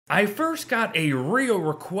I first got a real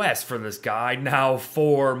request for this guide now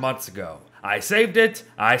 4 months ago. I saved it,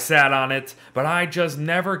 I sat on it, but I just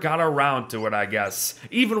never got around to it, I guess.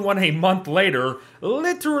 Even when a month later,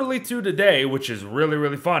 literally to today, which is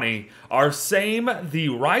really funny, our same The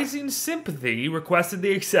Rising Sympathy requested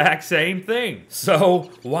the exact same thing.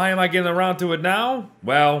 So, why am I getting around to it now?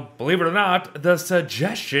 Well, believe it or not, the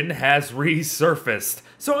suggestion has resurfaced.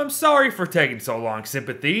 So I'm sorry for taking so long,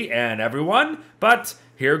 Sympathy and everyone, but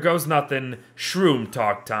here goes nothing. Shroom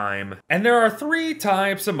talk time. And there are 3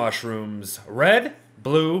 types of mushrooms: red,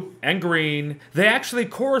 blue, and green. They actually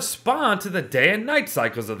correspond to the day and night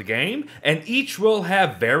cycles of the game, and each will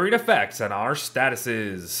have varied effects on our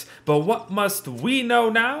statuses. But what must we know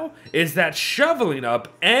now is that shoveling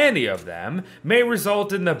up any of them may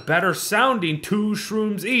result in the better sounding 2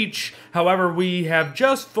 shrooms each. However, we have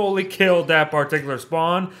just fully killed that particular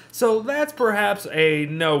spawn, so that's perhaps a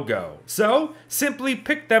no-go. So, simply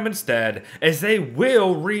pick them instead, as they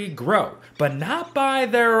will regrow, but not by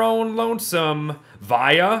their own lonesome,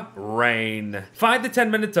 via rain. 5 to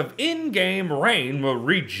 10 minutes of in-game rain will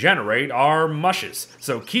regenerate our mushes,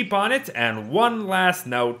 so keep on it. And one last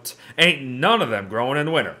note, ain't none of them growing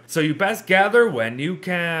in winter, so you best gather when you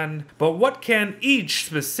can. But what can each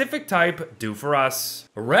specific type do for us?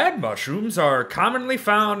 Red mushrooms are commonly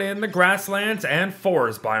found in the grasslands and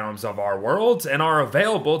forest biomes of our worlds and are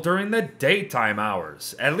available during the daytime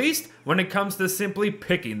hours, at least when it comes to simply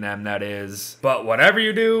picking them, that is. But whatever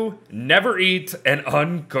you do, never eat an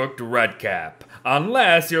uncooked red cap,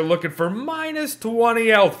 unless you're looking for minus 20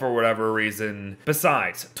 health for whatever reason.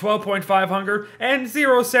 Besides, 12.5 hunger and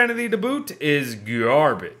 0 sanity to boot is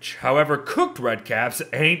garbage. However, cooked red caps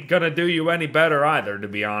ain't gonna do you any better either, to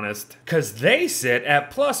be honest, cause they sit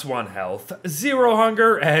at +1 health, 0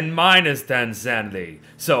 hunger, and minus 10 sanity.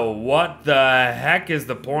 So what the heck is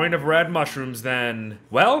the point of red mushrooms then?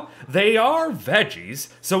 Well, they are veggies,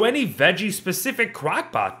 so any veggie-specific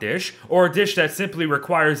crockpot dish, or a dish that simply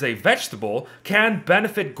requires a vegetable, can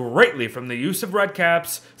benefit greatly from the use of red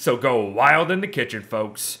caps, so go wild in the kitchen,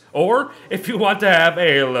 folks. Or, if you want to have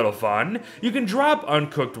a little fun, you can drop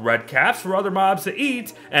uncooked red caps for other mobs to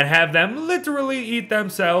eat, and have them literally eat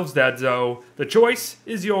themselves deadzo. The choice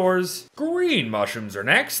is yours. Green mushrooms are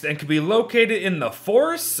next, and can be located in the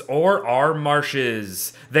forests or our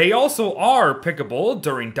marshes. They also are pickable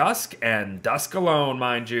during dusk, and dusk alone,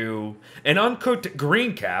 mind you. An uncooked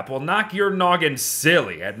green cap will knock your noggin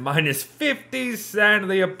silly at minus 50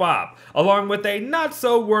 sanity a pop, along with a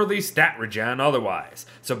not-so-worthy stat regen otherwise,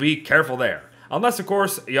 so be careful there. Unless, of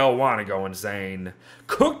course, you'll want to go insane.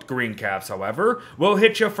 Cooked green caps, however, will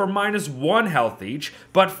hit you for minus 1 health each,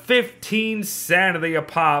 but 15 sanity a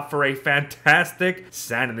pop for a fantastic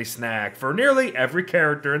sanity snack for nearly every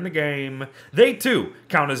character in the game. They too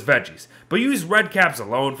count as veggies, but use red caps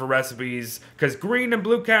alone for recipes, cause green and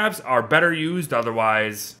blue caps are better used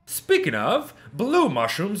otherwise. Speaking of, blue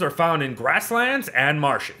mushrooms are found in grasslands and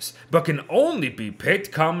marshes, but can only be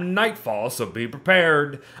picked come nightfall, so be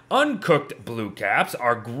prepared. Uncooked blue caps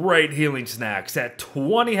are great healing snacks at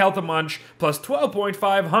 20 health a munch plus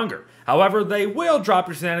 12.5 hunger. However, they will drop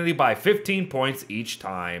your sanity by 15 points each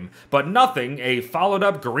time, but nothing a followed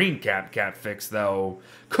up green cap can't fix though.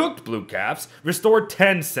 Cooked blue caps restore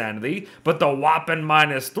 10 sanity, but the whopping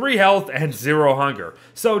minus 3 health and 0 hunger,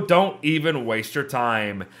 so don't even waste your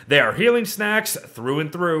time. They are healing snacks through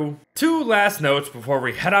and through. 2 last notes before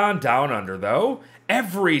we head on down under though.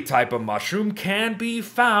 Every type of mushroom can be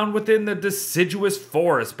found within the deciduous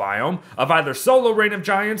forest biome of either Solo Reign of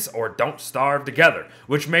Giants or Don't Starve Together,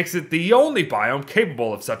 which makes it the only biome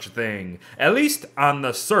capable of such a thing, at least on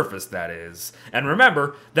the surface that is. And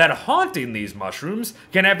remember that haunting these mushrooms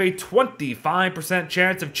can have a 25%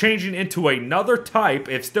 chance of changing into another type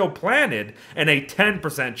if still planted, and a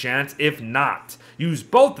 10% chance if not. Use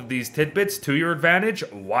both of these tidbits to your advantage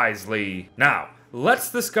wisely. Now,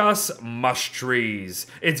 let's discuss mush trees.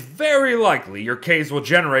 It's very likely your caves will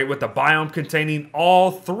generate with a biome containing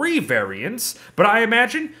all 3 variants, but I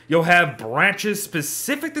imagine you'll have branches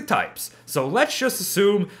specific to types, so let's just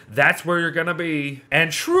assume that's where you're gonna be.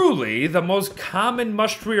 And truly, the most common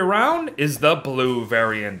mush tree around is the blue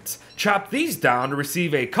variant. Chop these down to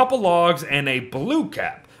receive a couple logs and a blue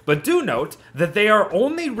cap. But do note that they are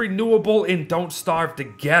only renewable in Don't Starve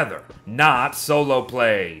Together, not solo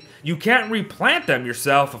play. You can't replant them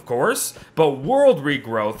yourself, of course, but world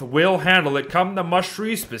regrowth will handle it come the mush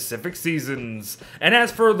tree specific seasons. And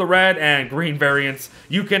as for the red and green variants,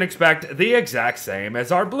 you can expect the exact same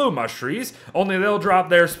as our blue mush trees, only they'll drop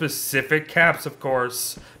their specific caps, of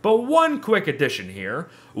course. But one quick addition here.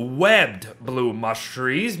 webbed blue mush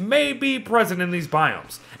trees may be present in these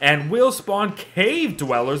biomes, and will spawn cave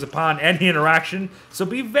dwellers upon any interaction, so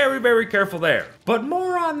be very, very careful there. But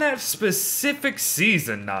more on that specific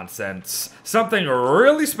season nonsense. Something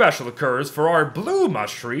really special occurs for our blue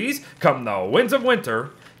mush trees come the winds of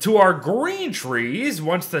winter, to our green trees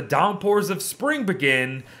once the downpours of spring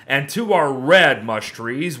begin, and to our red mush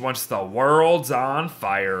trees once the world's on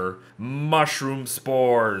fire. Mushroom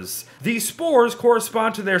spores. These spores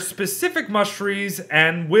correspond to their specific mush trees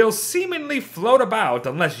and will seemingly float about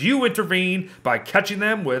unless you intervene by catching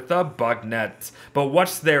them with a bug net. But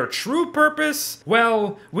what's their true purpose?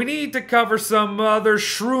 Well, we need to cover some other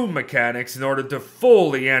shroom mechanics in order to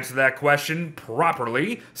fully answer that question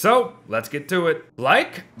properly, so let's get to it.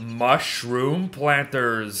 Like mushroom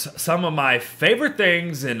planters, some of my favorite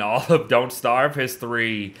things in all of Don't Starve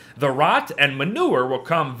history. The rot and manure will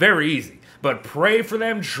come very easy, but pray for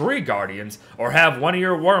them tree guardians, or have one of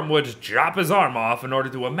your wormwoods chop his arm off in order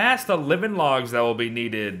to amass the living logs that will be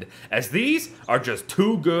needed, as these are just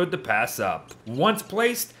too good to pass up. Once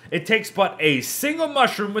placed, it takes but a single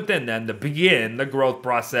mushroom within them to begin the growth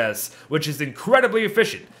process, which is incredibly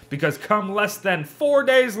efficient, because come less than 4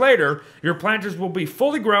 days later, your planters will be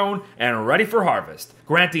fully grown and ready for harvest,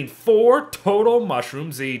 granting 4 total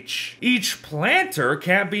mushrooms each. Each planter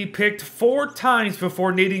can be picked 4 times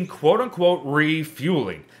before needing quote-unquote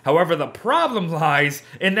refueling. However, the problem lies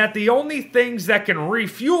in that the only things that can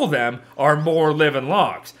refuel them are more living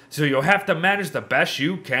logs, so you'll have to manage the best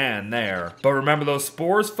you can there. But remember those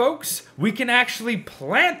spores, folks? We can actually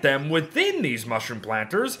plant them within these mushroom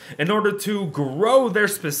planters in order to grow their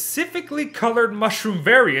specifically colored mushroom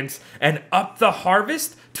variants and up the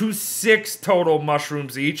harvest to 6 total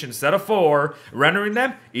mushrooms each instead of 4, rendering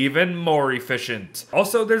them even more efficient.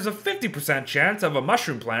 Also, there's a 50% chance of a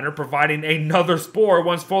mushroom planter providing another spore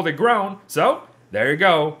once fully grown, so there you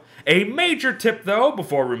go. A major tip though,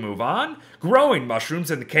 before we move on, growing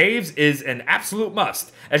mushrooms in the caves is an absolute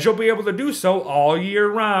must, as you'll be able to do so all year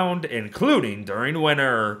round, including during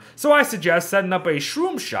winter. So I suggest setting up a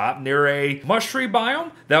shroom shop near a mush tree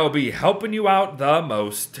biome that will be helping you out the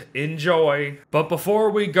most. Enjoy. But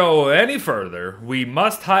before we go any further, we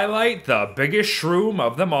must highlight the biggest shroom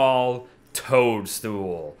of them all,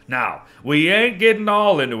 Toadstool. Now, we ain't getting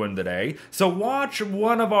all into him today, so watch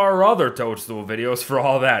one of our other Toadstool videos for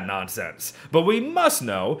all that nonsense. But we must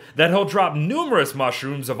know that he'll drop numerous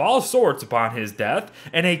mushrooms of all sorts upon his death,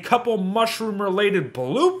 and a couple mushroom-related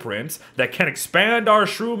blueprints that can expand our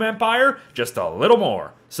shroom empire just a little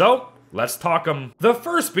more. So, let's talk them. The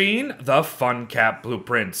first being the Fun Cap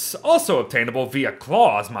blueprints, also obtainable via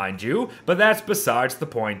claws, mind you, but that's besides the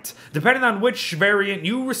point. Depending on which variant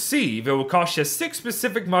you receive, it will cost you 6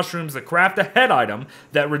 specific mushrooms to craft a head item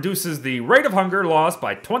that reduces the rate of hunger loss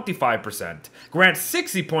by 25%, grants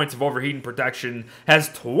 60 points of overheating protection, has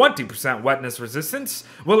 20% wetness resistance,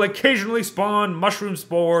 will occasionally spawn mushroom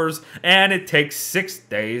spores, and it takes 6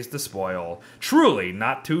 days to spoil. Truly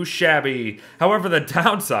not too shabby. However, the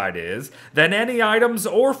downside is that any items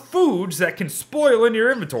or foods that can spoil in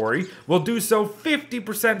your inventory will do so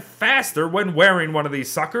 50% faster when wearing one of these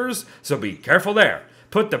suckers, so be careful there.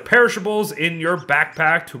 Put the perishables in your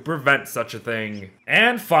backpack to prevent such a thing.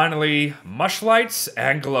 And finally, mush lights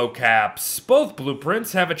and glow caps. Both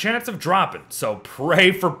blueprints have a chance of dropping, so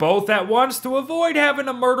pray for both at once to avoid having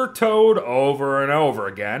to murder Toad over and over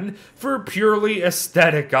again for purely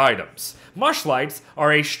aesthetic items. Mush lights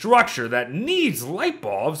are a structure that needs light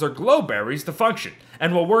bulbs or glowberries to function,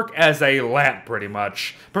 and will work as a lamp pretty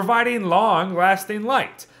much, providing long-lasting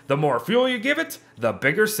light. The more fuel you give it, the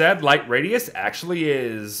bigger said light radius actually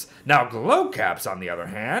is. Now glow caps, on the other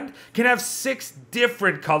hand, can have 6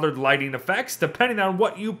 different colored lighting effects depending on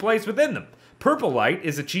what you place within them. Purple light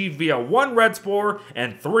is achieved via 1 red spore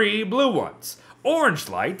and 3 blue ones. Orange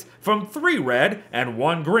light from 3 red and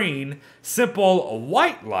 1 green. Simple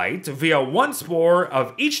white light via 1 spore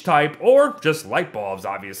of each type, or just light bulbs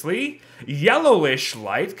obviously. Yellowish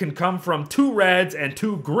light can come from 2 reds and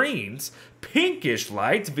 2 greens. Pinkish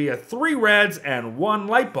light via 3 reds and 1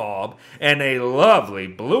 light bulb, and a lovely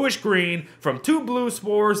bluish green from 2 blue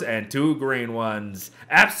spores and 2 green ones.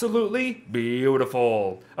 Absolutely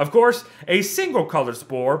beautiful. Of course, a single color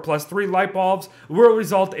spore plus 3 light bulbs will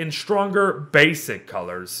result in stronger basic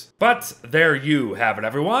colors. But there you have it,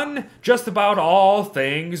 everyone. Just about all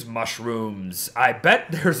things mushrooms. I bet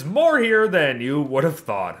there's more here than you would have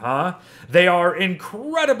thought, huh? They are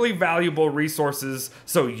incredibly valuable resources,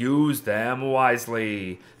 so use them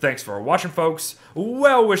wisely. Thanks for watching, folks.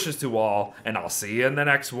 Well wishes to all, and I'll see you in the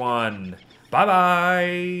next one.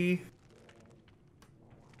 Bye-bye.